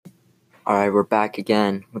All right, we're back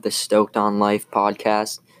again with the Stoked on Life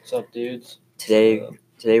podcast. What's up, dudes? Today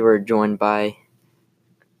we're joined by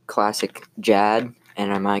classic Jad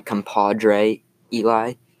and my compadre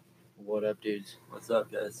Eli. What up, dudes? What's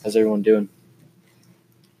up, guys? How's everyone doing?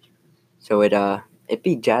 So it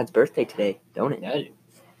be Jad's birthday today, don't it? Yeah, dude.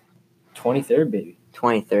 23rd, baby.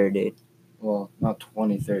 23rd, dude. Well, not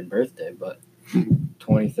 23rd birthday, but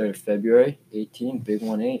 23rd February, 18, big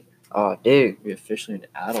 1-8. Oh, dude, We officially an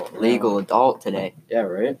adult. legal adult today. Yeah,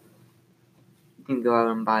 right? You can go out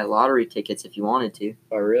and buy lottery tickets if you wanted to. If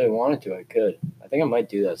I really wanted to, I could. I think I might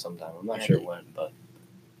do that sometime. I'm not Yeah, sure dude. when, but,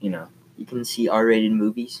 you know. You can see R-rated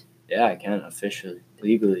movies. Yeah, I can officially,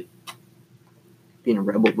 legally. Been a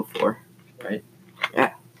rebel before, Right?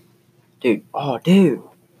 Yeah, dude. Oh, dude.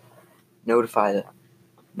 Notify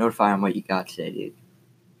on what you got today, dude.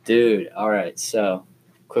 Dude, all right. So,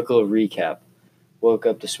 quick little recap. Woke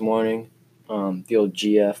up this morning. The old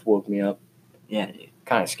GF woke me up. Yeah, dude.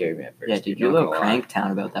 Kind of scared me at first. Yeah, dude. You're a not little gonna lie. crank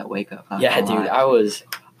town about that wake up. not Yeah, gonna dude, lie.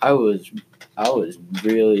 I was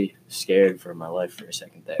really scared for my life for a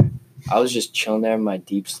second there. I was just chilling there in my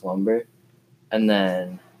deep slumber, and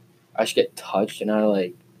then I just get touched, and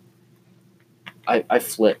I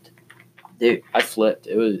flipped. Dude. I flipped.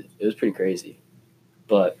 It was pretty crazy,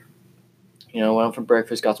 but went out for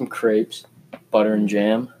breakfast, got some crepes, butter and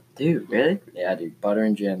jam. Dude, really? Yeah, dude, butter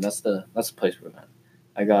and jam. That's the place we're at.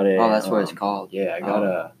 I got a. Oh, that's what it's called. Yeah, I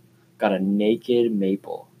got a naked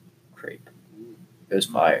maple crepe. It was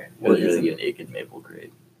fire. It What was is really a good. naked maple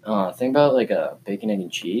crepe? Think about like a bacon, egg,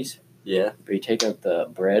 and cheese. Yeah. Where you take out the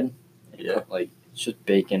bread, and Yeah. put, it's just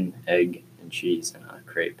bacon, egg, and cheese in a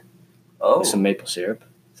crepe. Oh, With some maple syrup.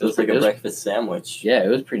 so it's like it a was- breakfast sandwich. Yeah, it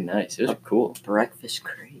was pretty nice. It was cool. Breakfast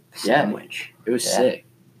crepe Yeah. sandwich. It was Yeah. sick.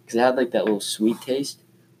 Because it had like that little sweet taste.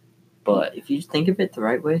 But if you think of it the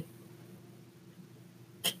right way,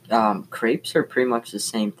 crepes are pretty much the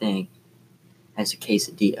same thing as a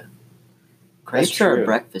quesadilla. Crepes are true. a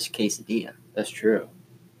breakfast quesadilla. that's true.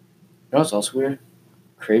 You know what's also weird?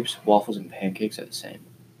 Crepes, waffles, and pancakes are the same.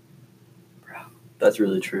 That's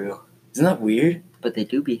really true. Isn't that weird? But they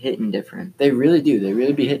do be hitting different. They really do. They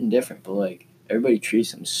really be hitting different. But like everybody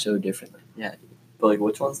treats them so differently. But like,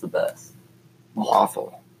 which one's the best?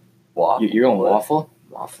 Waffle. Waffle. You're going What? waffle?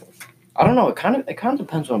 Waffle. I don't know. It kind of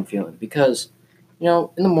depends what I'm feeling because, in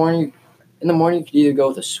the morning you could either go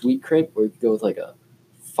with a sweet crepe or you could go with like a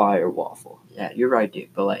fire waffle. Yeah, you're right,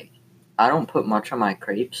 dude. But like, I don't put much on my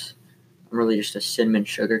crepes. I'm really just a cinnamon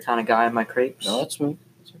sugar kind of guy on my crepes. No, that's me.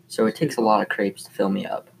 So it takes a lot of crepes to fill me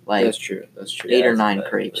up. Like That's true. That's true. 8 or that's 9 better,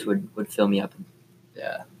 crepes like- would fill me up.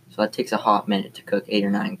 Yeah. So that takes a hot minute to cook 8 or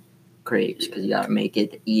 9 crepes because you gotta make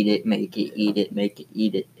it, eat it, make it, eat it, make it,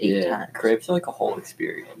 eat it 8 Yeah. times. Crepes are like a whole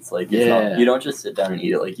experience. Like, Yeah. it's not, you don't just sit down and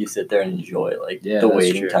eat it. Like, you sit there and enjoy like Yeah, the that's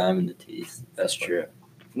waiting true. time and the taste. That's true.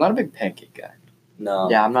 I'm not a big pancake guy. No.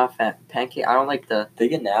 Yeah, I'm not a fan. Pancake. I don't like the. They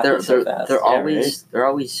get nasty They're so fast. they're Yeah, always they're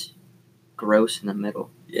always gross in the middle.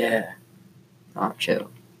 Yeah. Not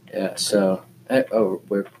chill. Yeah. So,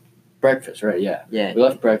 we're breakfast, right? Yeah. Yeah. We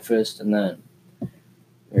left breakfast and then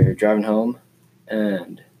we were driving home,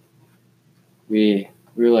 and we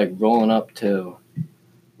were like rolling up to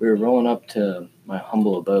my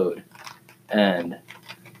humble abode, and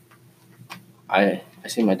I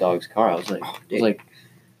see my dog's car. I was like,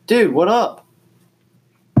 dude, what up?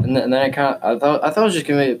 And then I thought it was just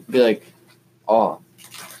gonna be like, oh,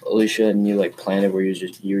 Alicia and you like planned it where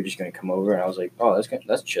you were just gonna come over, and I was like, oh,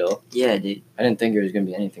 that's chill. Yeah, dude. I didn't think there was gonna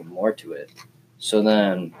be anything more to it. So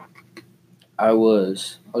then I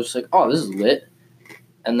was just like, oh, this is lit.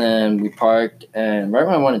 And then we parked, and right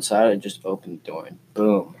when I went inside, I just opened the door, and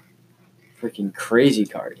boom, freaking crazy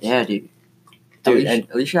cards. Yeah, dude. Dude,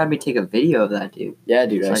 At least you had me take a video of that, dude. Yeah,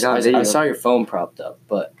 dude. So I got video. I saw your phone propped up,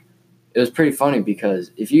 but it was pretty funny because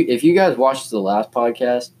if you guys watched the last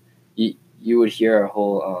podcast, you would hear our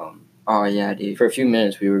whole Oh yeah, dude. for a few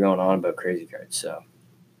minutes we were going on about crazy cards. So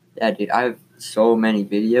Yeah, dude. I have so many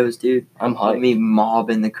videos, dude. I'm Of hyped. me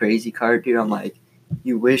mobbing the crazy card, dude. I'm like,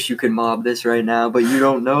 you wish you could mob this right now, but you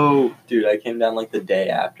don't know. Dude, I came down like the day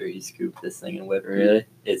after he scooped this thing and whipped it. Really?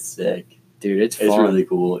 It's sick. Dude, it's It's fun. really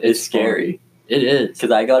cool. It's It's fun. scary. It is.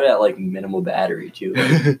 Because I got it at like minimal battery too.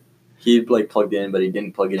 Like, he like plugged in, but he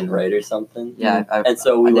didn't plug it in right or something. Yeah, And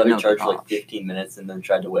so we I let didn't it know charge the for like notch. 15 minutes and then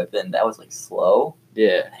tried to whip it, and that was like slow.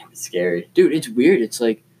 Yeah. It was scary. Dude, it's weird. It's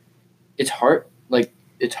like it's hard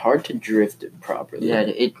to drift it properly. Yeah,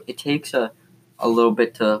 it takes a little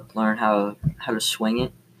bit to learn how to swing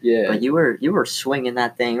it. Yeah. But you were swinging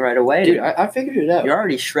that thing right away. Dude, I figured it out. You're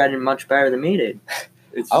already shredding much better than me, dude.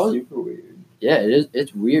 It's I was- super weird. Yeah, it is.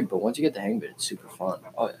 It's weird, but once you get the hang of it, it's super fun.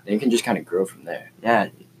 Oh, yeah. Then you can just kind of grow from there. Yeah.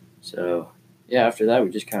 So yeah, after that we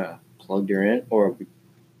just kind of plugged her in, or we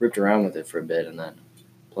ripped around with it for a bit, and then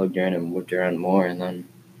plugged her in and whipped around more, and then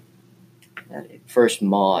first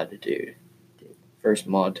mod, dude. First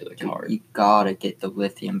mod to the Dude, card. you gotta get the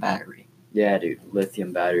lithium battery. Yeah, dude.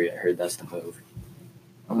 Lithium battery. I heard that's the move.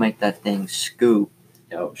 I'll make that thing scoop.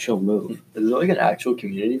 Yo, she'll move. Is there like an actual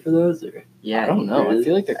community for those? Or Yeah, I don't know. I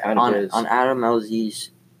feel like there kind of on is. on Adam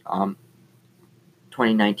LZ's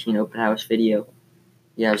 2019 open house video,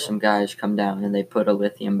 you have some guys come down and they put a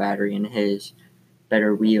lithium battery in his,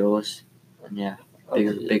 better wheels, and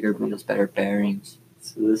bigger wheels, better bearings.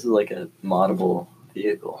 So this is like a moddable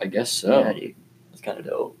vehicle. I guess so. Yeah, dude. That's kind of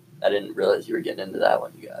dope. I didn't realize you were getting into that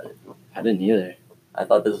when you got it. I didn't either. I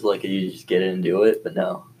thought this was like you just get it and do it, but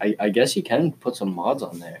no. I guess you can put some mods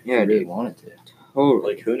on there. Yeah, if you really dude. wanted to.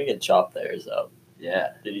 Totally. Like Hoonigan chopped theirs up. Yeah,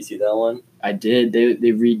 Did you see that one? I did. They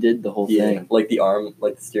redid the whole thing. Like the arm,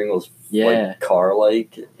 like the steering wheel's Yeah. like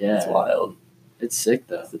car-like. Yeah. It's wild. It's sick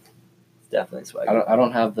though. It's definitely swag. I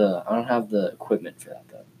don't have the equipment for that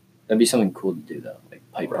though. That'd be something cool to do though, like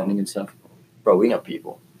pipe bending and stuff. Bro, we know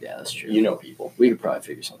people. Yeah, that's true. You know people. We could probably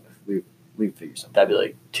figure something. We could figure something. That'd be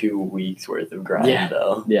like 2 weeks worth of grind, Yeah.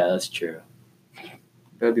 though. Yeah, that's true.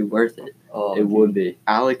 That'd be worth it. Oh, It would be,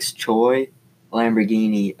 Alex Choi,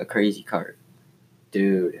 Lamborghini, a crazy cart.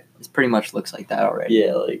 dude. It pretty much looks like that already.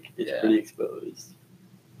 Yeah, like it's Yeah. pretty exposed.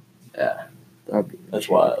 Yeah, That'd be That's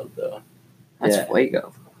wild, though. That's Yeah.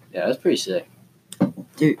 fuego. yeah, that's pretty sick.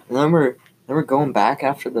 Dude, then we're going back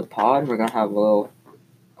after the pod. We're gonna have a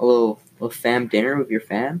little fam dinner with your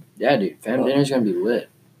fam. Yeah, dude. Fam dinner's gonna be lit.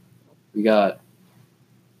 We got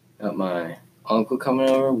my uncle coming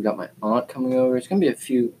over. We got my aunt coming over. It's gonna be a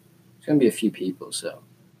few people. So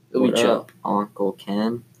it'll What be chill. up, Uncle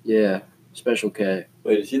Ken? Yeah, Special K.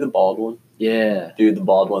 Wait, is he the bald one? Yeah, Dude, the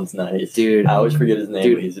bald one's nice. Dude. I always forget his name,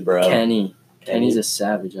 Dude, but he's a bro. Kenny. Kenny's a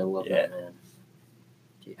savage. I love Yeah. that man.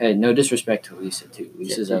 Hey, no disrespect to Lisa too.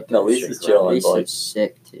 Lisa's up there. No, with Lisa's straight chilling. grind. He's like,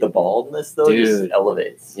 sick too. The baldness, though, Dude. just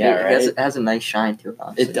elevates. Yeah, Dude, right. It has a nice shine to it.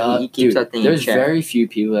 Honestly. It does. He keeps Dude, that thing there's in check. very few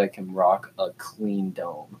people that can rock a clean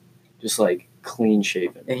dome, just like clean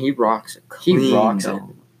shaven. And he rocks a He clean rocks it.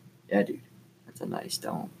 dome. Yeah, dude. That's a nice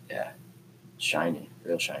dome. Shiny,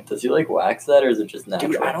 real shiny. Does he like wax that, or is it just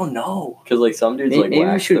natural? Dude, I don't know. Because like some dudes like Maybe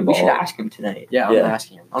wax we their should bald. ask him tonight. Yeah, I'm Yeah.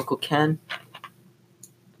 asking him. Uncle Ken,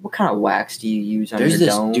 what kind of wax do you use on There's your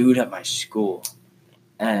this dome? dude at my school,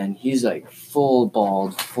 and he's like full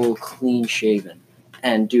bald, full clean shaven.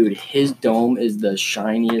 And dude, his dome is the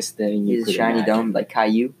shiniest thing you He's a could shiny imagine. dome like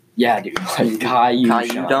Caillou. Yeah, dude, like Caillou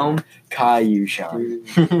shine. dome. Caillou shine.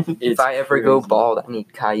 If It's I ever go crazy. bald, I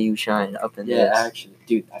need Caillou shine up in Yeah, this. actually,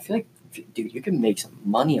 dude, I feel like, dude, you can make some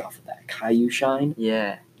money off of that Caillou shine.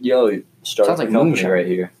 Yeah, Yo, start Sounds a like company moonshine. right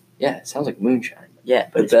here. Yeah, it sounds like moonshine. yeah,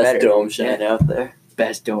 but The it's best better. dome shine out there.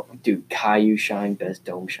 Best dome, dude. Caillou shine, best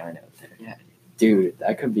dome shine out there. Yeah. Dude,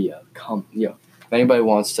 that could be a Yo, if anybody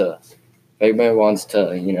wants to,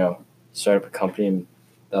 start up a company and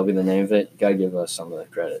that'll be the name of it, you gotta give us some of the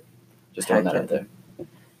credit. Just throwing that out there.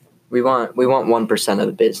 We want 1% of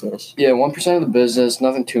the business. Yeah, 1% of the business,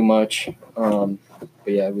 nothing too much. But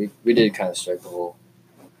yeah, we did kind of start the whole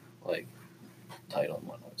like title and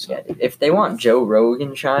whatnot. So Yeah, if they want Joe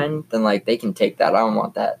Rogan shine, then like they can take that. I don't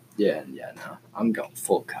want that. yeah, no, I'm going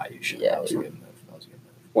full Caillou shine. Yeah, That was a good move. That was a good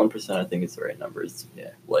move. 1%, I think it's the right numbers.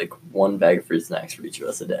 Yeah. Like one bag of fruit snacks for each of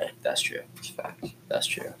us a day. That's true. It's facts. That's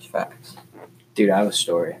true. It's facts. Dude, I have a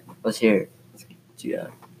story. Let's hear it. Yeah.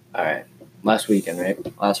 All right, last weekend, right?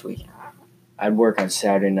 Last weekend, I'd work on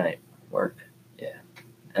Saturday night, work.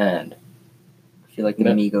 and I feel like the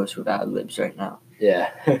Yeah. Migos with ad libs right now. yeah.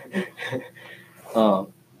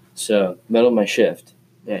 So middle of my shift,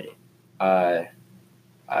 Yeah. I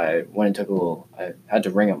went and took a little. I had to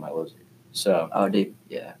ring up my lizard. So Oh, dude.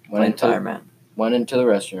 yeah, Plain tire, man. went into the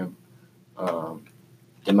restroom,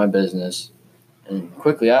 did my business, and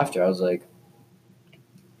quickly after I was like,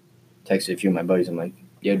 texted a few of my buddies. I'm like,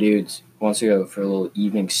 yo, dudes, who wants to go for a little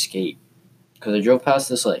evening skate? Because I drove past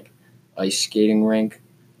this like ice skating rink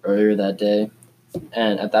earlier that day,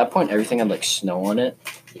 and at that point everything had like snow on it,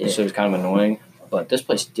 Yeah. so it was kind of annoying. But this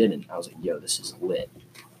place didn't. I was like, yo, this is lit.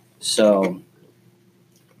 So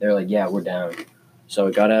they're like, yeah, we're down. So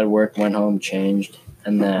I got out of work, went home, changed,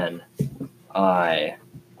 and then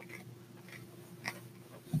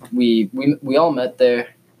we all met there,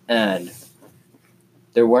 and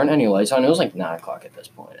there weren't any lights on. It was like 9 o'clock at this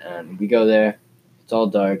point, and we go there. It's all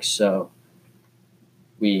dark, so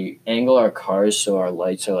we angle our cars so our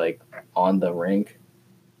lights are like on the rink,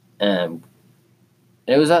 and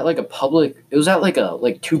it was at like a public. It was at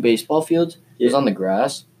like 2 baseball fields. It was Yeah. on the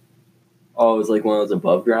grass, Oh, it was like one of those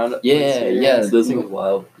above ground. Yeah, places? yeah. Those things are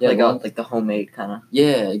wild. Yeah, like the one- like the homemade kind of.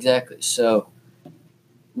 yeah, exactly. So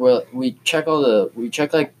we check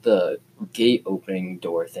like the gate opening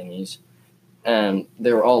door thingies, and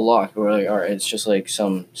they were all locked. We're like, all right, it's just like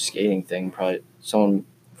some skating thing. Probably someone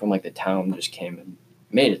from like the town just came and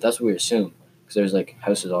made it. That's what we assumed because there's like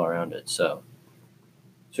houses all around it. So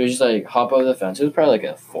we just like hop over the fence. It was probably like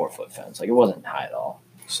a 4-foot fence. Like it wasn't high at all.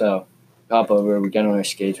 So hop over. We get on our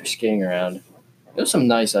skates. We're skating around. It was some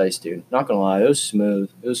nice ice, dude. Not gonna lie, it was smooth.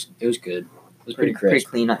 It was good. It was pretty crisp. Pretty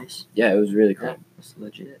clean ice. Yeah, it was really clean. Yeah, it's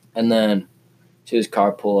legit. And then see his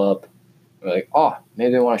car pull up. We're like, oh,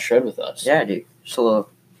 maybe they want to shred with us. Yeah, dude. Just a little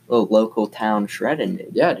local town shredding,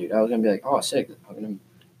 dude. Yeah, dude. I was gonna be like, oh, sick. I'm gonna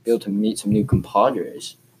be able to meet some new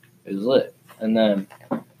compadres. It was lit. And then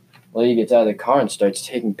Lady gets out of the car and starts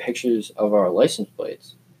taking pictures of our license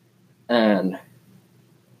plates. And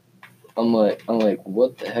I'm like,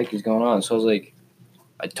 what the heck is going on? So I was like,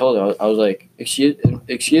 I told her, I was like, excuse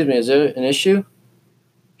me, is there an issue?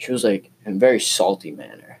 She was like, in a very salty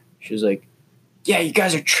manner. She was like, yeah, you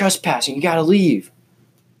guys are trespassing. You gotta leave.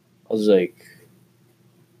 I was like,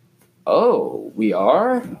 oh, we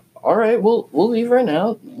are? All right, we'll leave right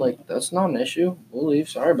now. Like, that's not an issue. We'll leave.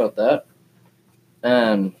 Sorry about that.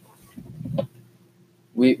 And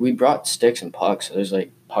we brought sticks and pucks. So there's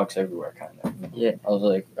like pucks everywhere, kind of. Yeah. I was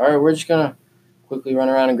like, all right, we're just gonna quickly run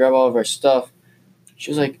around and grab all of our stuff.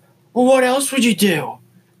 She was like, well, what else would you do?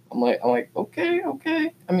 I'm like, okay.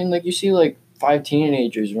 I mean, like, you see, like, 5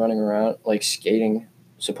 teenagers running around, like, skating,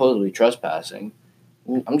 supposedly trespassing.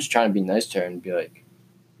 I'm just trying to be nice to her and be like,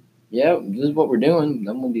 yeah, this is what we're doing.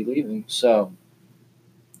 Then we'll be leaving. So,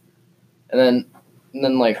 and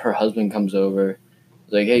then like, her husband comes over.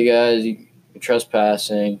 He's like, hey, guys, you're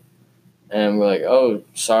trespassing. And we're like, oh,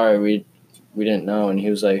 sorry, we didn't know. And he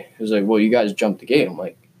was like, well, you guys jumped the gate. I'm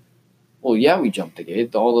like, well, yeah, we jumped the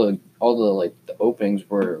gate. All the like the openings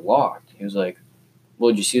were locked. He was like,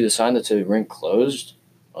 well, did you see the sign that said rink closed?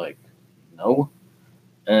 Like, no.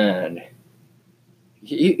 And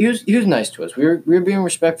he was nice to us. We were being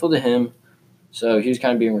respectful to him, so he was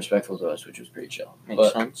kind of being respectful to us, which was pretty chill.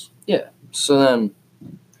 Makes sense. So then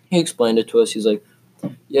he explained it to us. He's like,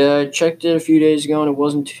 yeah, I checked it a few days ago and it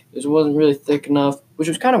wasn't really thick enough, which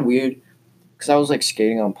was kind of weird because I was like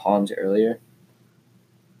skating on ponds earlier,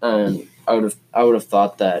 and I would have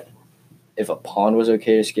thought that if a pond was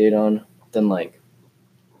okay to skate on, then like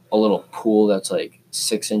a little pool that's like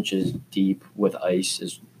 6 inches deep with ice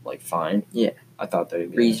is like fine. Yeah. I thought that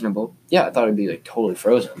would be Reasonable. yeah, I thought it'd be like totally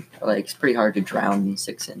frozen. Like, it's pretty hard to drown in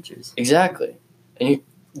 6 inches. Exactly. And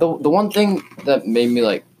the one thing that made me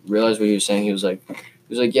like realize what he was saying, he was like,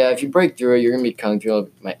 yeah, if you break through it, you're gonna be coming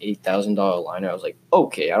through my $8,000 liner. I was like,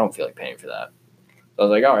 okay, I don't feel like paying for that. So I was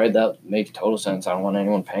like, all right, that makes total sense. I don't want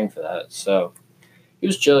anyone paying for that. So he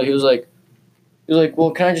was chill. He was like,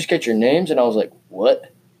 well, can I just get your names? And I was like,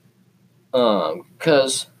 what?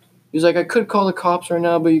 Because he was like, I could call the cops right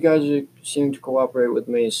now, but you guys are seeming to cooperate with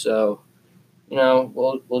me, so, you know,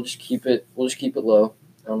 we'll just keep it low.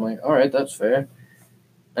 And I'm like, all right, that's fair.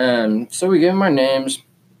 And so we gave him our names.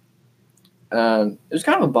 It was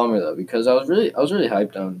kind of a bummer though, because I was really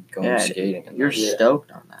hyped on going skating. And You're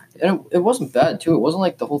stoked on that. And it wasn't bad too. It wasn't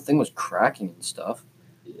like the whole thing was cracking and stuff.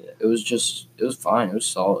 Yeah. It was fine. It was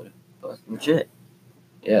solid. But Legit.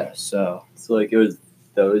 yeah, so So like it was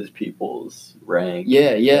those people's rank.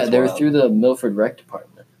 yeah, That's they were wild. through the Milford Rec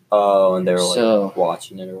Department. Oh, and they were like So-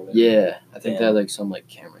 watching it or whatever. Yeah, I think they Damn. had like some like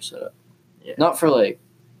camera set up. Yeah. Not for like,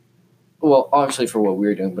 well, obviously for what we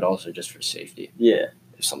were doing, but also just for safety Yeah.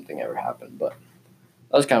 if something ever happened. But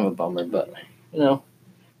that was kind of a bummer. But you know,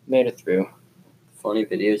 made it through. Funny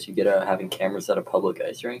videos you get out of having cameras at a public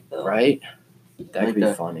ice rink though. Right? That could be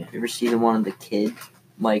the- funny. You ever see the one of the kid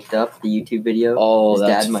mic'd up, the YouTube video? Oh, his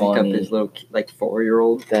that's dad mic'd up funny. his little, like,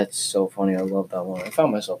 4-year-old. That's so funny. I love that one. I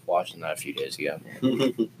found myself watching that a few days ago.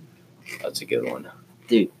 That's a good one.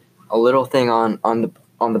 A little thing on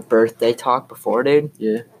the birthday talk before, dude.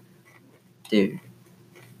 Yeah. Dude.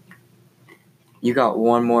 You got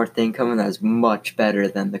one more thing coming that's much better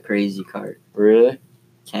than the crazy cart. Really?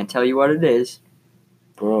 Can't tell you what it is,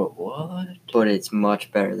 Bro, what? but it's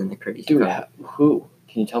much better than the crazy Dude, cart. who?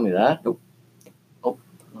 Can you tell me that? Nope. Oh.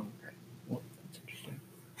 Well, that's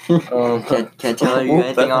interesting. Can't tell you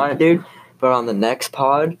anything on it, dude. But on the next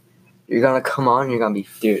pod, you're gonna come on. You're gonna be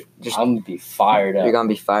Dude, just I'm gonna be fired up. you're gonna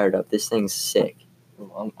be fired up. This thing's sick.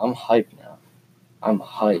 I'm hyped now. I'm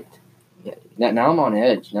hyped. Yeah. Now I'm on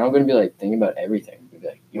edge. Now I'm gonna be like thinking about everything. I'm gonna be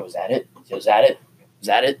like, yo, is that it? Yo, is that it? Is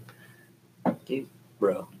that it?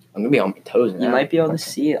 Bro. I'm gonna be on my toes now. You might be able to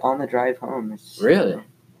see it on the drive home. Really?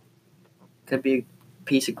 Could be a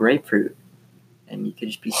piece of grapefruit. and you could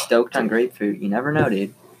just be stoked on grapefruit. You never know,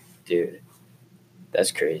 dude. Dude,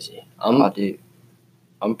 that's crazy. Oh, dude.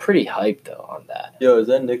 I'm pretty hyped though on that. Yo, is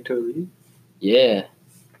that Nick Tolee? Yeah.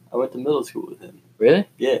 I went to middle school with him. Really?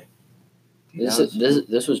 Yeah. This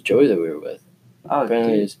was Joey that we were with. Oh,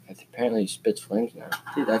 Apparently, dude. apparently he spits flames now.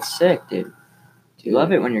 Dude, that's sick, dude. You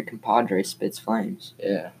love it when your compadre spits flames.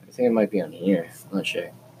 Yeah, I think it might be on here. I'm not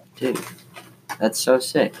sure. Dude, that's so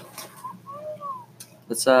sick.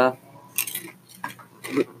 Let's, what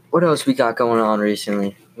else we got going on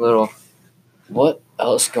recently? What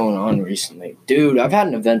else going on recently? Dude, I've had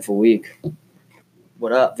an eventful week.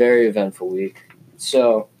 What up? Very eventful week.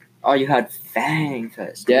 So, Oh, you had Fang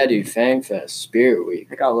Fest. yeah, dude, Fang Fest, Spirit Week.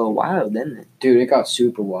 It got a little wild, didn't it? Dude, it got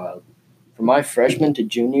super wild. From my freshman to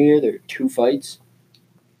junior year, there were 2 fights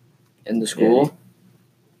in the school.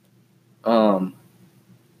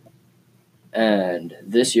 And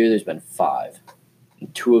this year there's been 5.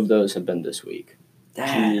 And 2 of those have been this week.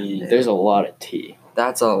 Damn, dude. There's a lot of tea.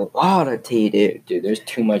 That's a lot of tea, dude. Dude, there's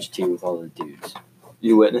too much tea with all the dudes.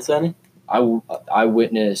 You witness any? I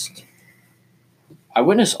witnessed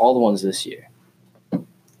all the ones this year.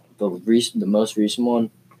 The most recent one,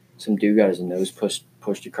 some dude got his nose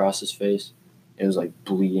pushed across his face. It was like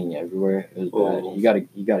bleeding everywhere. It was bad. Oh.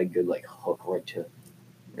 He got a good like hook right to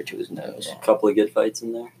his nose. A couple of good fights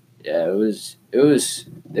in there. Yeah, it was. There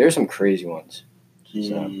were some crazy ones.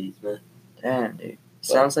 Jeez, man. Damn, dude.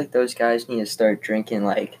 Sounds like those guys need to start drinking,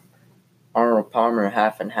 like, Arnold Palmer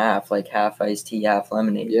half and half, like half iced tea, half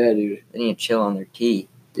lemonade. Yeah, dude. They need to chill on their tea.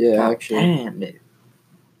 Yeah, God actually. damn, dude.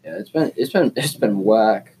 Yeah, it's been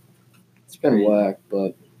whack. It's been Crazy. whack,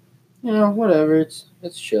 but whatever. It's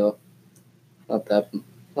chill. Not that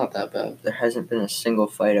bad. There hasn't been a single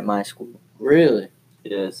fight at my school. Really,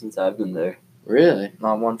 Yeah, since I've been there. really.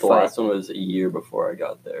 Not one The fight. last one was a year before I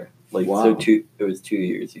got there. Like, Wow. it was 2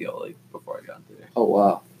 years ago, like, before I got there. Oh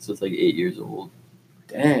wow. So it's like 8 years old.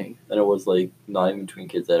 Dang. And it was like not even between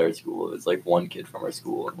kids at our school. It was like one kid from our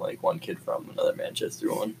school and like one kid from another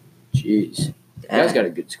Manchester one. Jeez. You guys got a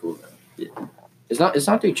good school though. Yeah. It's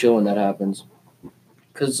not too chill when that happens.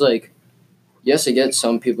 Cause like, yes, I get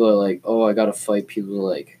some people are like, oh, I gotta fight people to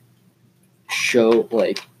like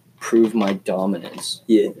prove my dominance.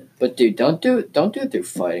 Yeah. But dude, don't do it through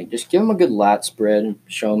fighting. Just give them a good lat spread and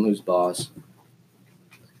show them who's boss.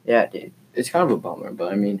 Yeah, dude. It's kind of a bummer,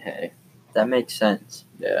 but I mean, hey, That makes sense.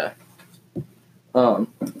 yeah.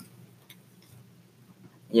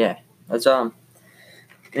 Yeah. Let's,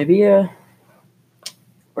 maybe, or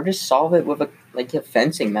just solve it with a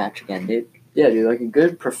fencing match again, dude. Yeah, dude, like a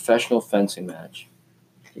good professional fencing match.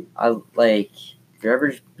 If you're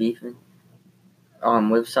ever beefing,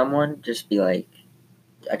 with someone, just be like,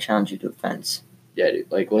 I challenge you to a fence. Yeah,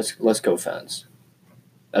 dude, like let's go fence.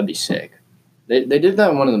 That'd be sick. They did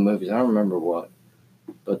that in one of the movies. I don't remember what,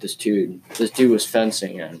 but this dude was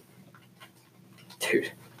fencing and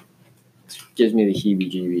dude, gives me the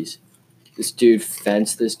heebie-jeebies. This dude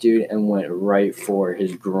fenced this dude and went right for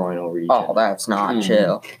his groinal region. Oh, that's not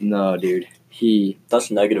chill. No, dude.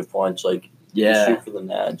 That's negative points. Like, you Yeah. shoot for the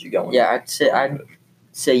nads, you got one. Yeah, I'd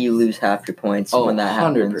say you lose half your points Oh, when that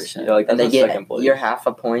happens. 100%. Yeah, like, And they that's get second place. your half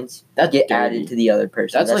a points That's get dirty. added to the other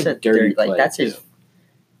person. That's like a dirty play, Like that's his. too.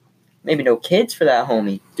 Maybe no kids for that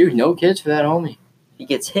homie. Dude, no kids for that homie. He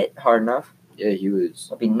gets hit hard enough. Yeah, he was.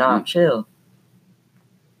 It'll be not chill.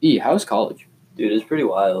 How's college? Dude, it's pretty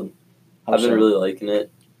wild. How I've been so? really liking it.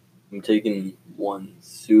 I'm taking one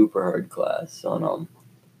super hard class on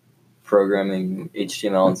programming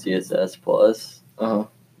HTML and CSS plus. Uh-huh.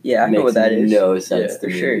 Yeah, I know Makes what that is. no sense Yeah, to for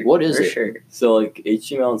me. sure. What is for it? Sure. So like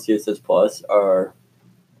HTML and CSS plus are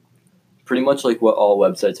pretty much like what all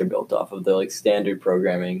websites are built off of. They're like standard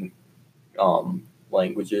programming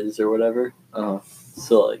languages or whatever. Uh-huh.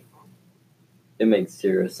 So like it makes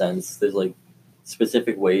zero sense. There's like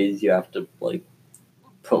specific ways you have to like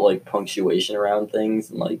put like punctuation around things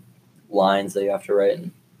and like lines that you have to write,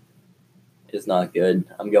 and it's not good.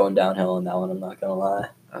 I'm going downhill on that one, I'm not gonna lie.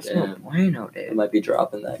 That's Yeah. no bueno, I dude. might be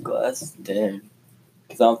dropping that class Damn.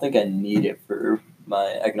 because I don't think I need it for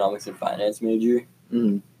my economics and finance major.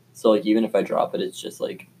 Mhm. So like even if I drop it, it's just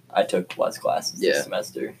like I took less classes Yeah. this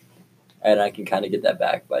semester, and I can kind of get that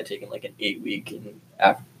back by taking like an 8-week in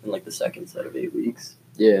like the second set of 8 weeks.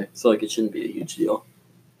 Yeah. So like it shouldn't be a huge deal.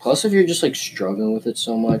 Plus, if you're just like struggling with it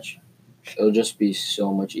so much, it'll just be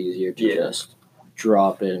so much easier to Yeah. just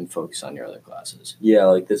drop it and focus on your other classes. Yeah,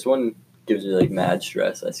 like this one gives me like mad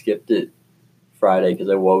stress. I skipped it Friday because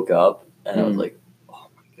I woke up and I was like, oh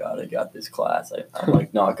my god, I got this class. I'm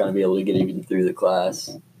like not gonna be able to get even through the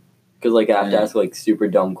class because like I have to Yeah. ask like super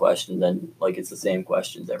dumb questions and like it's the same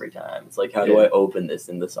questions every time. It's like how do Yeah. I open this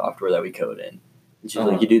in the software that we code in? And she's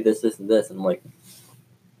like, you do this, this, and this. And I'm like,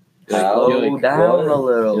 You're how? Slow like, down what? a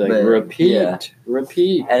little You're like, bit. repeat, Yeah.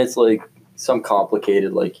 repeat. And it's like some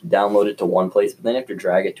complicated, like you download it to one place, but then you have to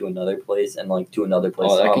drag it to another place and like to another place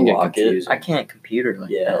Oh, to that can get unlock it. confusing. I can't computer like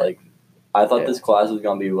Yeah, that. like I thought Yeah. this class was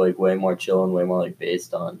gonna be like way more chill and way more like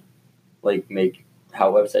based on like make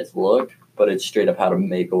how websites look, but it's straight up how to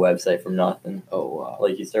make a website from nothing. Oh wow,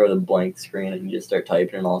 Like you start with a blank screen and you just start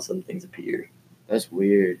typing and all of a sudden things appear. that's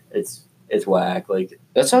weird. It's whack. Like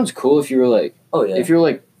That sounds cool if you were like oh yeah. if you're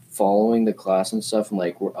like following the class and stuff and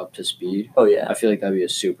like we're up to speed. Oh yeah. I feel like that'd be a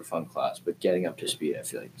super fun class, but getting up to speed, I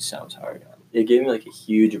feel like sounds hard. It gave me like a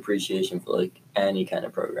huge appreciation for like any kind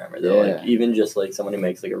of programmer though. Yeah. Like even just like someone who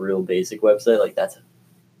makes like a real basic website, like that's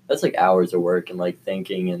like hours of work and like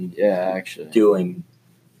thinking and Yeah, actually. doing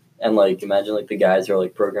and like imagine like the guys who are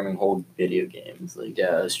like programming whole video games. Like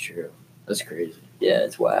Yeah, that's true. That's crazy. yeah,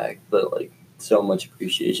 it's whack. But like so much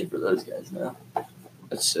appreciation for those guys now.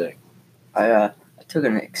 That's sick. I took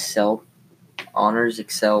an honors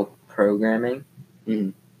Excel programming.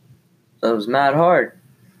 Mhm. So it was mad hard.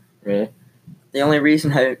 Really? The only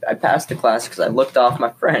reason I passed the class because I looked off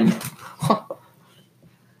my friend.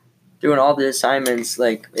 Doing all the assignments,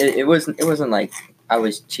 like it wasn't like I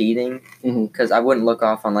was cheating because I wouldn't look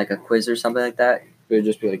off on like a quiz or something like that. It would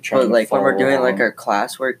just be like trying But to like when we're follow doing like along. our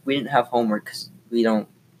classwork, we didn't have homework because we don't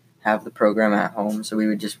have the program at home, so we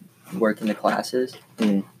would just work in the classes.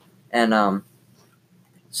 Mhm. And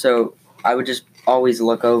so I would just always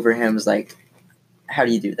look over him as like, how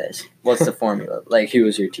do you do this? What's the formula? Like he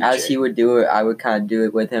was your teacher. as he would do it, I would kind of do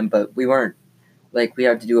it with him, but we weren't like we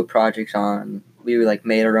had to do a project on. We like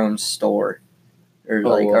made our own store or Oh,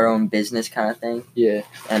 like wow. our own business kind of thing. Yeah.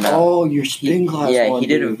 And Your spin class. yeah, one, he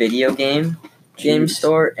did a dude. video game Jeez.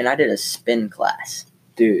 store, and I did a spin class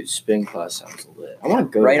Dude, spin class sounds lit. I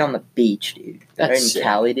want to go right on the beach, dude. That's right in sick.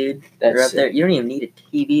 Cali, dude. That's You're up sick. there. You don't even need a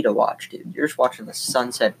TV to watch, dude. You're just watching the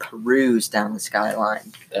sunset cruise down the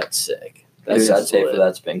skyline. That's sick. Dude, That's I'd pay lit. for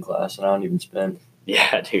that spin class and I don't even spin.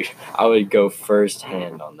 Yeah, dude. I would go first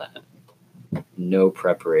hand on that. No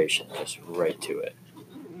preparation, just right to it.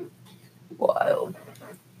 Wild.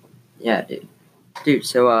 Yeah, dude. Dude,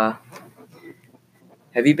 so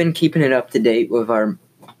have you been keeping it up to date with our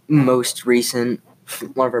most recent,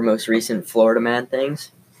 one of our most recent Florida Man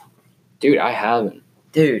things? Dude, I haven't.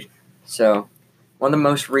 Dude, so one of the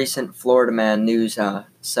most recent Florida Man news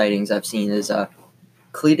sightings I've seen is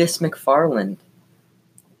Cletus McFarland.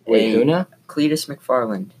 Wait, who now? Cletus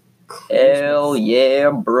McFarland. Hell yeah,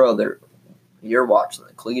 brother. You're watching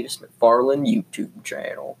the Cletus McFarland YouTube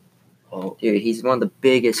channel. Oh, Dude, he's one of the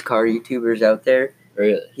biggest car YouTubers out there.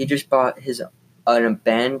 really? He just bought an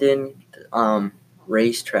abandoned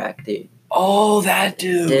racetrack, dude. Oh, that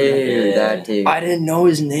dude. Dude, Yeah. that dude. I didn't know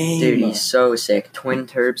his name. Dude, he's so sick. Twin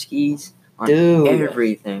turb skis on Dude.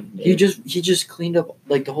 everything. Dude. He just cleaned up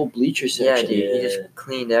like the whole bleacher Yeah, section. dude. He just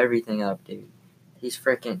cleaned everything up, dude. He's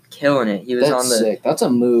freaking killing it. He was That's on the sick. That's a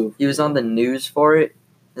move. he was on the news for it.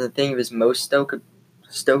 And the thing he was most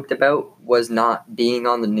stoked about was not being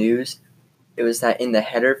on the news. It was that in the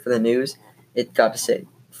header for the news, it got to say,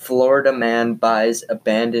 Florida man buys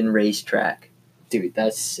abandoned racetrack. Dude,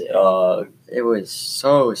 that's sick. It was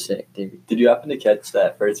so sick, dude. Did you happen to catch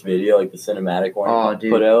that first video, like the cinematic one Oh, he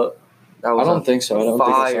dude. put out? That I was don't think so. I don't think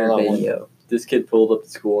I fire saw that one. video. This kid pulled up to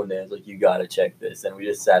school and they was like, you gotta check this. And we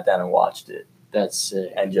just sat down and watched it That's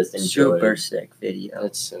sick. and just enjoyed Super it. sick video.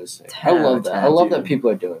 That's so sick. 10 I love out of that. 10, I love dude. that people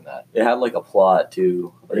are doing that. It had like a plot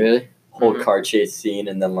too. Like, Really? whole Mhm. car chase scene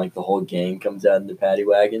and then like the whole gang comes out in the paddy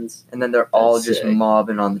wagons. And then they're all That's just sick.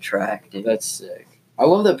 mobbing on the track, dude. That's sick. I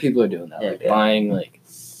love that people are doing that. Yeah, like yeah. buying like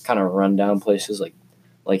kind of rundown places like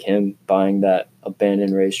him buying that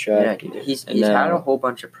abandoned Yeah, racetrack. dude. He's And had now- a whole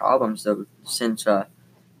bunch of problems though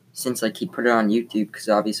since like he put it on YouTube because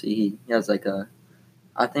obviously he has like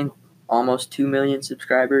I think almost 2 million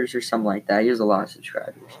subscribers or something like that. He has a lot of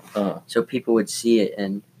subscribers. Uh-huh. So people would see it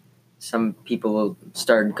and some people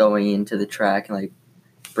started going into the track and like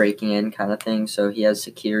breaking in kind of thing. So he has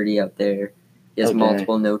security out there. He has Okay.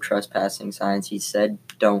 multiple no trespassing signs. He said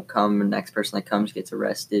don't come. The next person that comes gets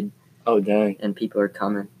arrested Oh dang, and people are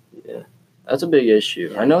coming. Yeah. that's a big issue.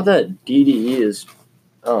 Yeah. I know that DDE is,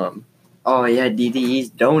 Oh yeah, DDE's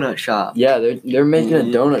donut shop. yeah, they're making Mhm.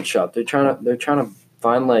 a donut shop. They're trying to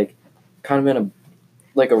find like kind of in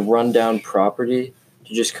a rundown property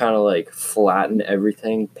to just kind of like flatten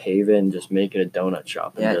everything, pave it, and just make it a donut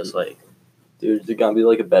shop. And Yeah. just like Dude, is it gonna be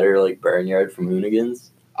like a better like barnyard from Hoonigans?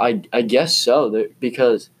 I guess so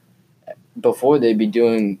because before they'd be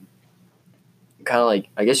doing kind of like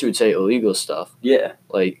I guess you would say illegal stuff Yeah.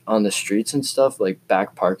 like on the streets and stuff like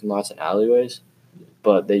back parking lots and alleyways,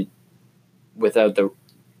 but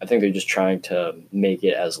I think they're just trying to make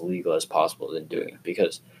it as legal as possible than doing it,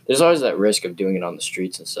 because there's always that risk of doing it on the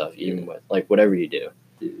streets and stuff, even with like whatever you do.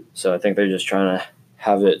 Dude. So I think they're just trying to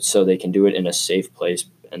have it so they can do it in a safe place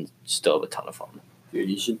and still have a ton of fun. Dude,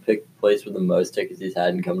 you should pick the place with the most tickets he's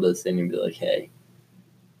had and come to the city and be like, hey,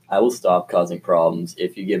 I will stop causing problems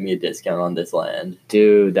if you give me a discount on this land.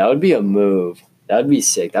 Dude, that would be a move. That would be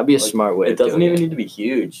sick. That'd be a Like, smart way It of doing doesn't even it. need to be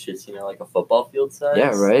huge. Just, like a football field size.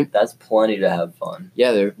 Yeah, right? That's plenty to have fun.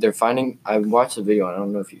 Yeah, they're finding. I watched the video. I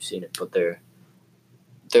don't know if you've seen it, but they're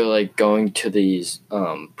like going to these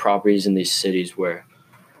properties in these cities where,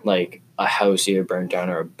 like, a house either burned down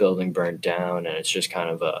or a building burned down, and it's just kind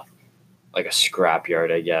of a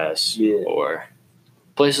scrapyard, I guess. Yeah. Or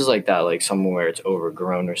places like that, like somewhere where it's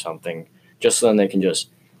overgrown or something, just so then they can just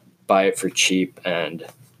buy it for cheap and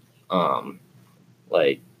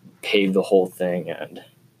like pave the whole thing. And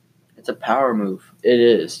It's a power move. it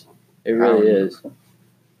is. It really Power is.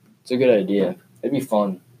 It's a good idea. It'd be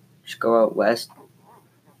fun. Just go out west,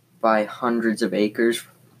 buy hundreds of acres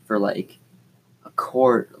for like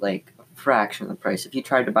a fraction of the price. If you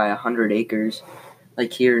tried to buy 100 acres,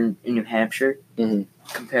 like here in New Hampshire, Mhm.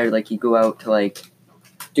 compared like you go out to like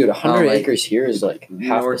Dude, 100 like, acres here is like half the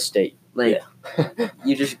north- state.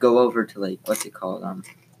 you just go over to like what's it called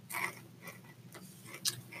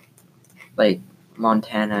like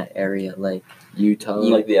Montana area, like Utah.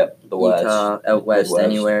 Like the West. Utah, out west, Midwest.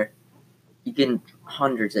 anywhere. You get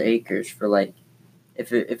hundreds of acres for like,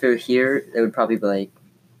 if it were here, it would probably be like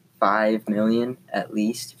 5 million at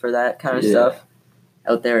least for that kind of Yeah. stuff.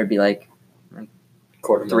 Out there, it'd be like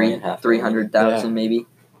 $250,000, half million. 300,000 maybe.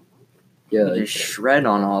 yeah, You like, just shred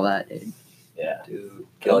on all that, dude. yeah. Dude,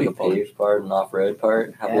 get like a paved part, an off-road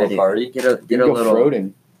part, have a Yeah, little dude. party. Get a Go little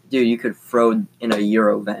floating. dude. You could throw in a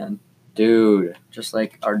Eurovan, Dude. just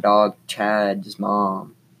like our dog Chad's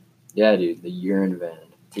mom. Yeah, dude, the urine van.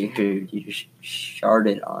 Dude, you just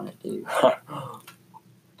sharded on it, dude.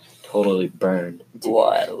 Totally burned.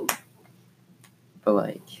 Wild. But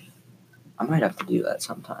like, I might have to do that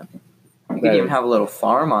sometime. You could Right. even have a little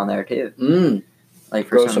farm on there too, like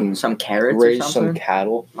for Grow some carrots Raise or some something.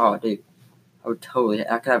 cattle. Oh, dude, I would totally.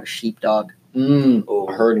 I could have a sheepdog. Oh,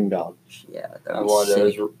 A herding dog. Yeah, that I would be want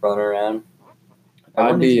those sick. run around. I'd I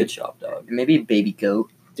want to be- get shop dog. Maybe a baby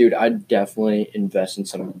goat. Dude, I'd definitely invest in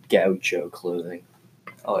some gaucho clothing.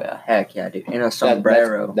 Oh yeah, Heck yeah, dude. And a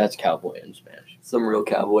sombrero. That's cowboy in Spanish. some real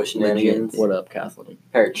cowboy shenanigans. What up, Kathleen?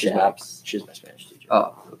 Pair of She's chaps. She's my Spanish teacher.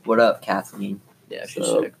 Oh, what up, Kathleen? Yeah, she's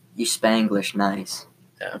So- sick. You Spanglish nice.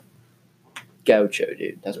 Gaucho,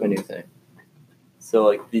 dude. That's my new thing. So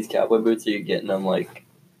like these cowboy boots, are you getting them like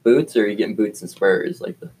boots, or are you getting boots and spurs?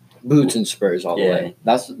 Like the Boots and spurs all the Yeah. way.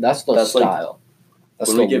 That's the That's like- style. That's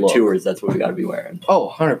when the we give look. tours, that's what we got to be wearing. Oh,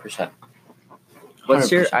 100%.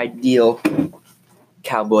 What's your 100%. ideal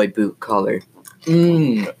cowboy boot color?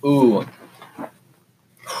 Ooh.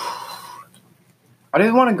 I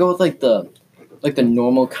didn't want to go with like the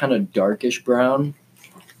normal kind of darkish brown.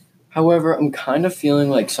 However, I'm kind of feeling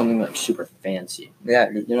like something like super fancy. Yeah,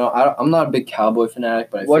 dude. You know, I'm not a big cowboy fanatic,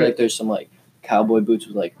 but I What- feel like there's some like cowboy boots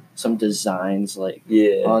with like some designs like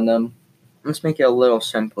Yeah. on them. Let's make it a little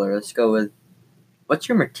simpler. Let's go with, what's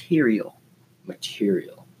your material?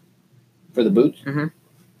 Material for the boots. Mhm.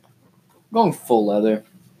 Going full leather,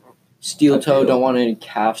 steel toe. Ideal. Don't want any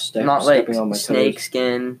calf Not like stepping on my snake toes.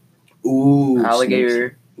 skin, Ooh, snakes.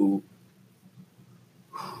 alligator. Ooh,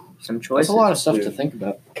 Some that's choices. a lot of stuff to dude. think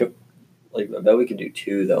about. Like I bet we could do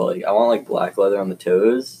two though. Like I want like black leather on the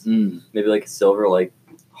toes, maybe like a silver like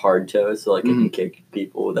hard toe, so like it can kick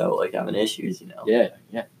people without like having issues. You know. Yeah,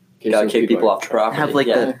 yeah. In case Gotta those kick people are off the property. Have like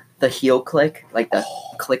yeah. the heel click, like the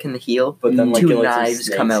click in the heel. But then like two get, like, knives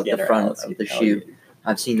some come snake out the skin or front else, of the hell shoe. yeah.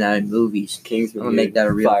 I've seen that in movies. Kingsman. I'm gonna make that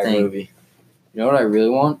a real fire thing. movie. You know what I really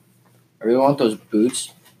want? I really want those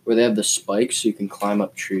boots where they have the spikes so you can climb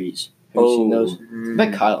up trees. Have you seen those? I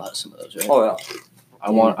bet Kyle has some of those, right? Oh yeah. I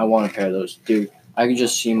want a pair of those, dude. I can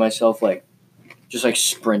just see myself like, just like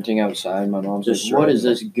sprinting outside. My mom's Just like, "What is right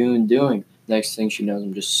this goon doing?" Next thing she knows,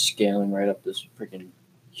 I'm just scaling right up this freaking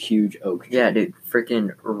huge oak tree, Yeah, dude,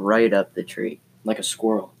 freaking right up the tree. like a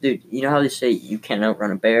squirrel. Dude, you know how they say you can't outrun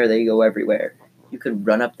a bear? They go everywhere. You could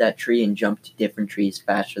run up that tree and jump to different trees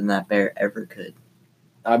faster than that bear ever could.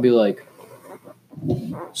 I'd be like,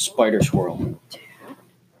 spider squirrel,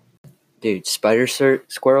 Dude,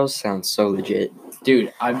 squirrels sound so legit.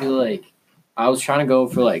 dude. I'd be like, I was trying to go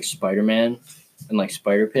for like Spider-Man and like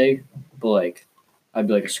Spider Pig, but like, I'd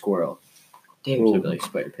be like a squirrel. Dude, So I'd be like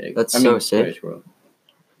Spider Pig. That's so sick. Spider Squirrel.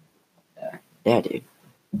 yeah, dude.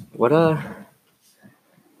 What,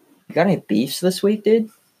 you got any beefs this week,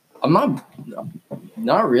 dude? I'm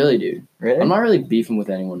not really, dude. Really? I'm not really beefing with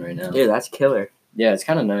anyone right now. Dude, that's killer. Yeah, it's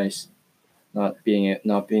kind of nice, not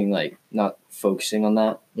focusing on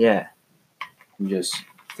that. Yeah, And just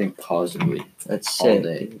think positively that's all sick.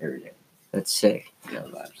 day, every day. That's sick. You know,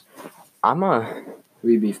 vibes. Who Who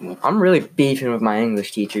are you beefing with? I'm really beefing with my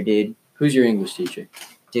English teacher, dude. Who's your English teacher?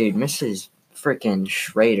 Dude, Mrs. Freaking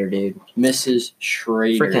Schrader, dude. Mrs.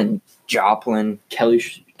 Schrader. Freaking Joplin.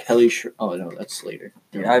 Oh no, that's Slater.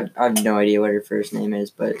 Dude, I have no idea what her first name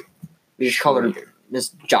is, but we just call her Schrader. Miss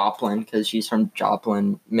Joplin because she's from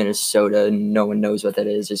Joplin, Minnesota, and no one knows what that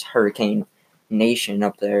is. It's Hurricane Nation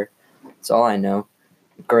up there. That's all I know.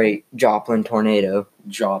 Great Joplin tornado.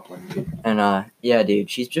 Joplin, dude. And yeah, dude,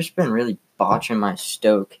 she's just been really botching my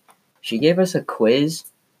stoke. She gave us a quiz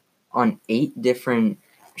on 8 different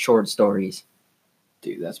short stories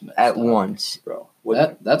Dude, that's messed at up, once. Bro,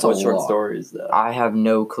 That's what a short lot. stories though? I have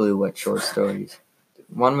no clue what short stories.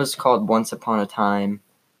 One was called Once Upon a Time,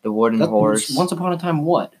 The Wooden Horse. Once upon a time,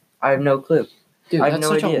 what? I have no clue. Dude, I have that's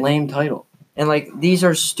no such idea. a lame title. And like these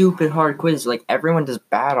are stupid hard quizzes. Like everyone does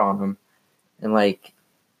bad on them. And like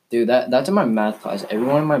Dude, that's in my math class.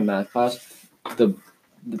 Everyone in my math class, the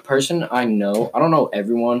person I know, I don't know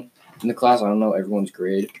everyone in the class. I don't know everyone's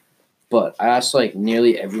grade, but I asked like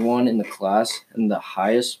nearly everyone in the class, and the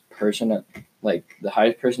highest person's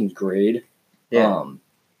grade, Yeah.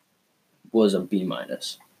 was a B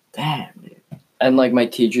minus. damn, dude. And like my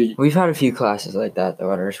teacher, We've had a few classes like that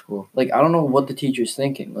though at our school. like I don't know what the teacher's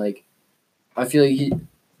thinking. Like, I feel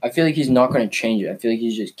like he's not going to change it. I feel like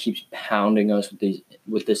he just keeps pounding us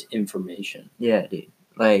with this information. Yeah, dude.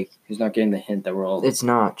 Like He's not getting the hint that we're all it's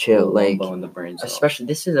not chill. Like Limbo in the brain cell. especially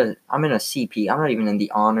I'm in a CP. I'm not even in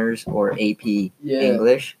the honors or AP Yeah.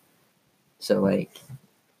 English. So like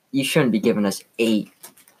you shouldn't be giving us 8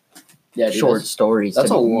 Yeah, dude, short stories that's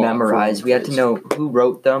to a lot memorize. for We had to kids. know who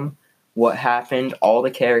wrote them, what happened, all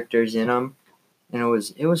the characters in them, and it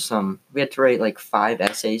was some. We had to write like 5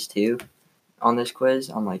 essays too on this quiz.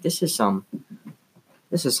 I'm like, this is some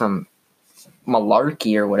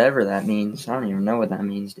malarkey or whatever that means. I don't even know what that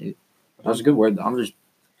means, dude. That's a good word though. I'm just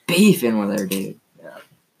beefing with her, dude.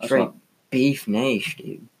 That's Straight not- beef nash,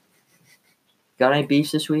 dude. Got any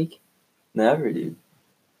beefs this week? Never, dude.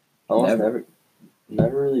 Almost Never.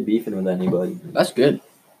 never really beefing with anybody. That's good.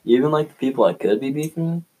 Even like the people I could be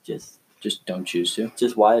beefing with, Just don't choose to.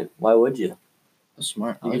 just why would you? That's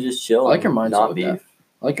smart. I You like, could just chill. I like your and mindset not with beef. that.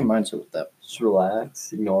 I like your mindset with that. Just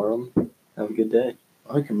relax, ignore them, have a good day.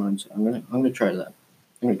 I like your mindset. I'm gonna try that.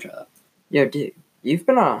 I'm gonna try that. Yo, dude, you've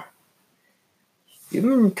been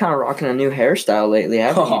kind of rocking a new hairstyle lately,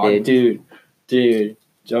 haven't you, dude? dude,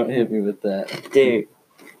 don't hit me with that. Dude,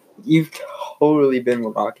 you've totally been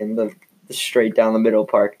rocking the straight down the middle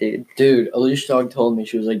part, dude. Dude, Alicia Dog told me,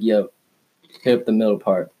 she was like, "Yo, hit up the middle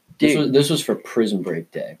part." Dude, This was for Prison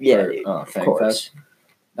Break Day. Yeah, for, dude, Fang course. Fest.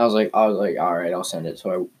 I was like, all right, I'll send it.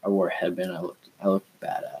 So I wore a headband. I looked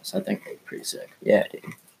badass. I think I looked pretty sick. yeah, dude.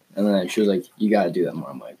 And then she was like, "You gotta do that more."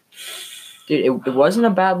 I'm like, Dude, it wasn't a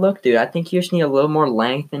bad look, dude. I think you just need a little more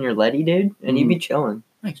length in your letty, dude, and you'd be chilling.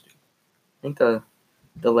 "Thanks, dude. I think the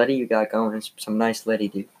letty you got going is some nice letty,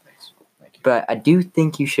 dude. Thanks. Thank you." But I do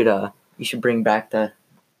think you should bring back the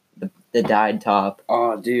dyed top,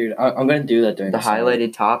 Oh, dude, I'm gonna do that during the summer.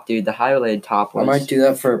 highlighted top, dude. The highlighted top I was, might do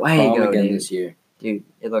that for way prom go, again dude. this year. dude.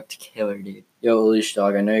 It looked killer, dude. Yo, Alicia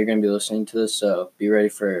Dog, I know you're gonna be listening to this, so be ready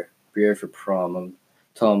for prom. I'm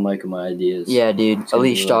telling Micah my ideas. Yeah, dude. It's gonna be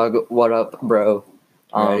Alicia dog, what up, bro?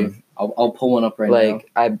 Ready? I'll pull one up right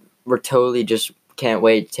now. We're totally just can't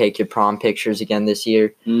wait to take your prom pictures again this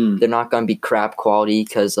year. They're not gonna be crap quality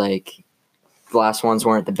because like the last ones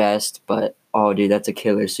weren't the best, but oh, dude, that's a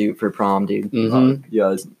killer suit for prom, dude. Mhm.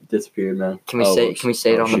 Yeah, it's disappeared, man. Can we Oh, say whoops. can we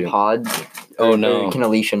say it Oh, on shoot. the pod? Oh, Or no. can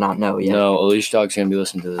Alicia not know yet? No, Alicia Dog's gonna be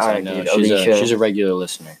listening to this. All I right, know. dude, She's Alicia. a regular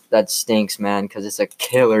listener. That stinks, man, because it's a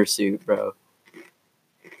killer suit, bro.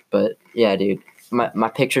 But yeah, dude, my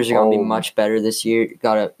pictures are gonna be Oh. much better this year.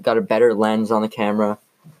 Got a better lens on the camera.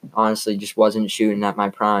 Honestly, just wasn't shooting at my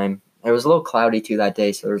prime. It was a little cloudy too that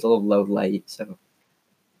day, so there was a little low light, so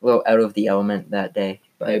a little out of the element that day.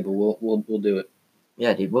 But Hey, but we'll do it.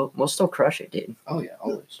 yeah, dude, we'll still crush it, dude. Oh yeah,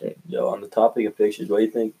 always. Yo, on the topic of pictures, what do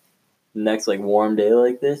you think? Next like warm day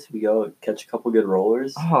like this, we go catch a couple good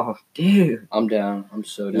rollers. Oh, dude. I'm down. I'm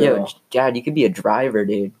so down. Yo, Jad, you could be a driver,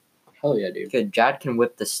 dude. Hell yeah, dude. Good. Jad can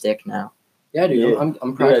whip the stick now. Yeah, dude. Yeah.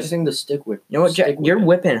 I'm practicing the stick whip. You know what, stick Jad? You're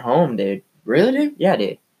whipping. whipping home, dude. Really, dude? Yeah,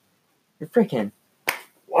 dude. You're freaking.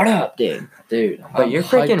 What up, dude. dude? But I'm you're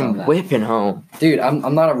hyped on freaking that. whipping home. Dude,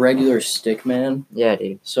 I'm not a regular stick man. Yeah,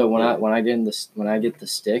 dude. So when Yeah. I get the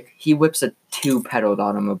stick, He whips a 2-pedaled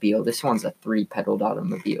automobile. This one's a 3-pedaled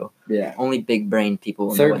automobile. yeah. Only big brain people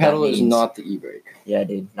will know Third what pedal that is means. not the e-brake. Yeah,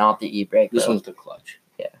 dude. Not the e-brake. This bro. one's the clutch.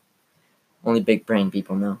 Only big brain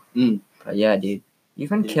people know. But yeah, dude. You've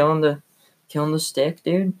been Yeah. killing the stick,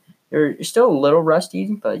 dude. You're still a little rusty,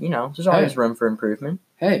 but you know, there's always room for improvement.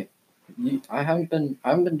 Hey, I haven't been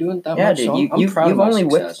doing that Yeah, much. dude. So I'm You've proud of my only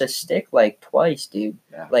success. whipped the stick like twice, dude.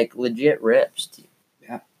 Yeah. Like legit rips, dude.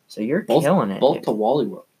 Yeah. So you're Both- killing it, Both dude. to Wally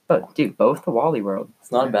World. But dude, both the Wally World,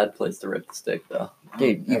 It's not a bad place to rip the stick though.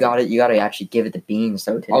 dude. You Ever. got to actually give it the beans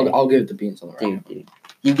though today, I'll give it the beans on the round. dude.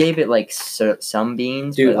 You gave it like some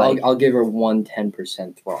beans, Dude, but like, I'll give her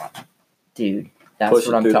 110% throttle. dude, that's Push it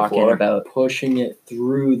what I'm through the talking floor. about. Pushing it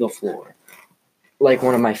through the floor. Like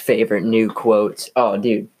one of my favorite new quotes. Oh,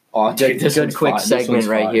 dude, Oh, dude, this good one's quick fire. This segment one's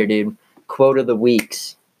right fire. here, dude. Quote of the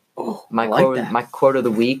weeks. Oh, My I like quote, that. my quote of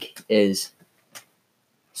the week is: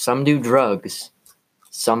 "Some do drugs,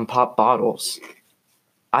 some pop bottles.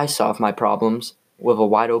 I solve my problems with a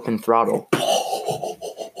wide open throttle."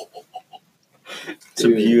 It's a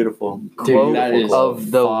Dude. beautiful. Quote that is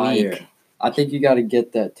of the fire. week, I think you got to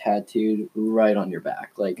get that tattooed right on your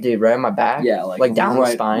back, like dude. Right on my back. yeah, like down the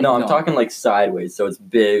right, spine. No, I'm talking like sideways, so it's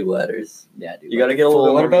big letters. Yeah, dude. You gotta get a little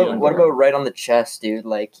full- bit What more about meat what on it. about right on the chest, dude?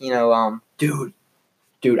 Like you know, dude?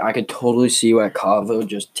 I could totally see you at Cavo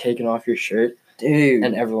just taking off your shirt, dude,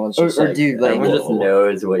 and everyone's Or- just or like, dude, like- Everyone just whoa.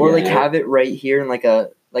 knows what or you like do. have it right here in like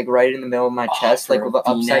right in the middle of my Oh, chest, for like a with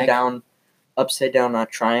an V-neck? upside down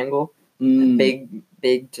triangle. Mm,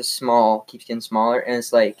 Big to small keeps getting smaller, and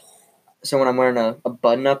it's like, so when I'm wearing a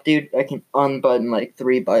button up, dude, I can unbutton like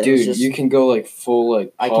 3 buttons. dude, just, you can go like full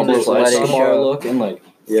like I can Pablo just let it Escobar show. look and like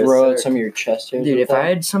Yes, throw out sir. some of your chest hairs. dude, with if that. I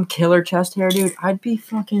had some killer chest hair, dude, I'd be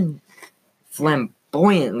fucking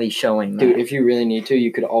flamboyantly showing that. Dude, if you really need to,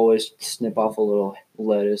 you could always snip off a little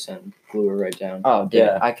lettuce and glue it right down. oh, dude,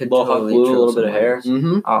 Yeah, I could little hot totally glue, a trill little bit some of hair. letters.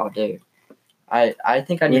 Mm-hmm. Oh, dude, I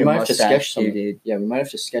think I We need a might have to mustache sketch too, some. dude. Yeah, we might have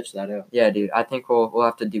to sketch that out. Yeah, dude, I think we'll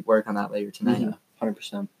have to do work on that later tonight. Mhm.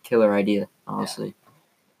 100%. Killer idea, honestly.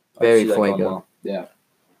 I Very see that going fuego. well.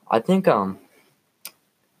 I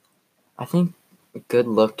think a good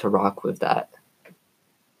look to rock with that.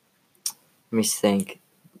 Let me think.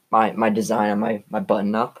 My design on my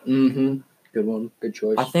button up. Mm-hmm. Good one. Good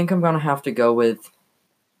choice. I think I'm gonna have to go with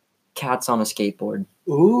cats on a skateboard.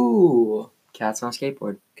 Ooh, Cats on a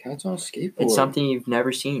skateboard. cats on a skateboard. It's something you've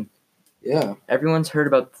never seen. Yeah. Everyone's heard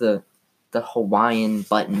about the Hawaiian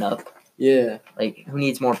button up. Yeah. Like who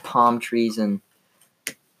needs more palm trees and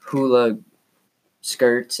hula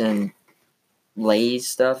skirts and lays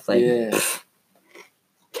stuff? Like Yeah.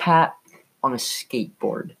 cat on a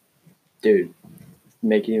skateboard. Dude,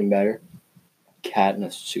 make it even better. Cat in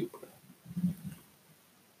a Supra.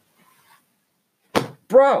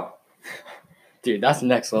 Bro, Dude, that's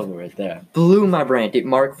next level right there. blew my brain. Dude,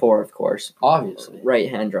 Mark IV, of course. Obviously. Right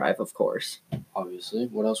hand drive, of course. Obviously.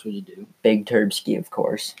 What else would you do? Big turb ski, of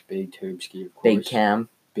course. Big turb ski, of course. Big cam.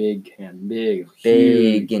 Big cam. Big.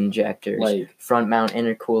 Big Huge. injectors. Like. Front mount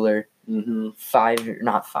intercooler. Mm-hmm.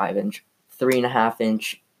 3.5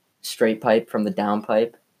 inch straight pipe from the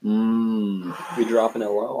downpipe. We dropping it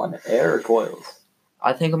low on air or coils?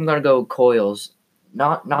 I think I'm gonna go coils.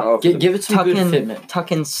 Not Oh, Give it some tuck good in fitment.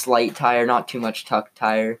 tuck in slight tire, not too much tuck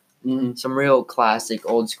tire. Mm-hmm. Some real classic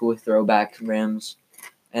old school throwback rims.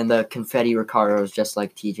 And the confetti Recaros just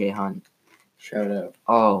like TJ Hunt. Shout out.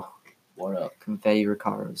 Oh, What up? confetti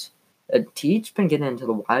Recaros. Teach's been getting into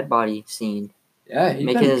the wide body scene. Yeah, he's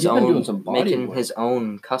Making been, his he's been own doing some body making work. his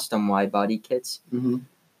own custom wide body kits. Mm-hmm.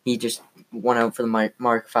 He just went out for the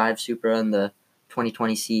Mark V Supra and the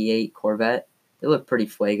 2020 C8 Corvette. They look pretty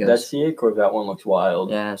fuegos. That C8 Corvette one looks wild.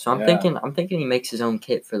 Yeah, so I'm Yeah. thinking he makes his own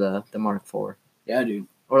kit for the Mark IV, Yeah, dude.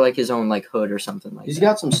 or like his own like hood or something like He's that.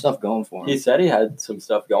 got some stuff going for him. He said he had some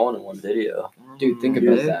stuff going in one video. Dude, think Mm,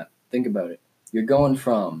 about dude. that. Think about it. You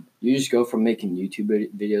just go from making YouTube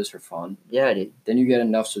videos for fun. Yeah, dude. Then you get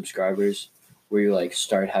enough subscribers where you like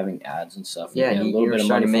start having ads and stuff. And Yeah, you get a little you're bit of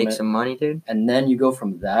starting to money make from it. some money, dude. And then you go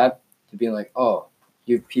from that to being like, oh,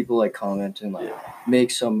 you have people like commenting like,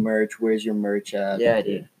 make some merch. Where's your merch at? Yeah,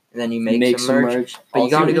 dude. And then you make some merch. But you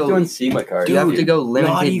Also, gotta he's go. doing SEMA cards. You have to Dude, go not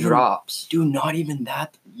limited even- drops. Dude, not even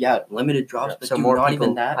that. Yeah, limited drops, but So dude, more not people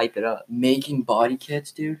even that. hype it up. Making body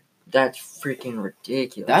kits, dude. That's freaking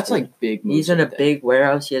ridiculous. That's dude. like big. Moves He's in a right there. big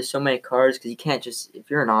warehouse. He has so many cars because you can't just, if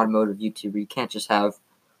you're an automotive YouTuber, you can't just have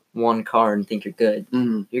one car and think you're good.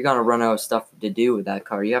 Mm-hmm. You're gonna run out of stuff to do with that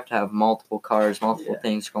car. You have to have multiple cars, multiple Yeah.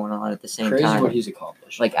 things going on at the same Crazy time. what he's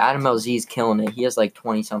accomplished. Like Adam LZ's killing it. He has like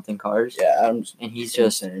 20 something cars, yeah, Adam's and he's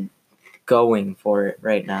just insane. going for it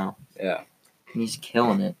right now. Yeah, And he's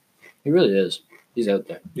killing it. he really is. He's out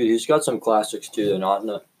there. Dude, he's got some classics too. They're not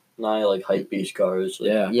like hype beast cars. Like,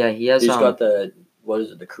 Yeah. Yeah, he has he's got the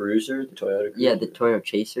the Cruiser, the Toyota Cruiser. yeah, the Toyota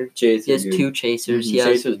Chaser. Chaser. He has dude. 2 Chasers. Mhm. He has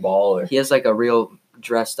Chaser's baller. he has like a real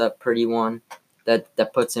dressed up pretty one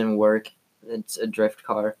that puts in work. It's a drift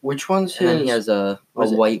car. Which one's And then his? he has a what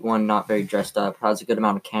is it? white one, not very dressed up. Has a good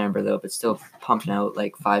amount of camber though, but still pumping out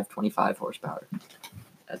like 525 horsepower.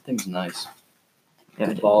 That thing's nice. Yeah,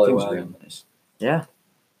 Good dude. baller That thing's wagon. real nice.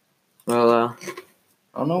 Well,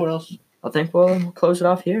 I don't know what else. I think we'll close it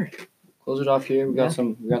off here. Close it off here. We got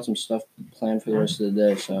some stuff planned for the rest of the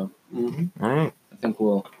day, so Mm-hmm. All right. I think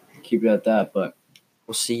we'll keep it at that. But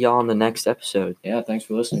We'll see y'all in the next episode. yeah, thanks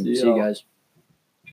for listening. See See you y'all. guys.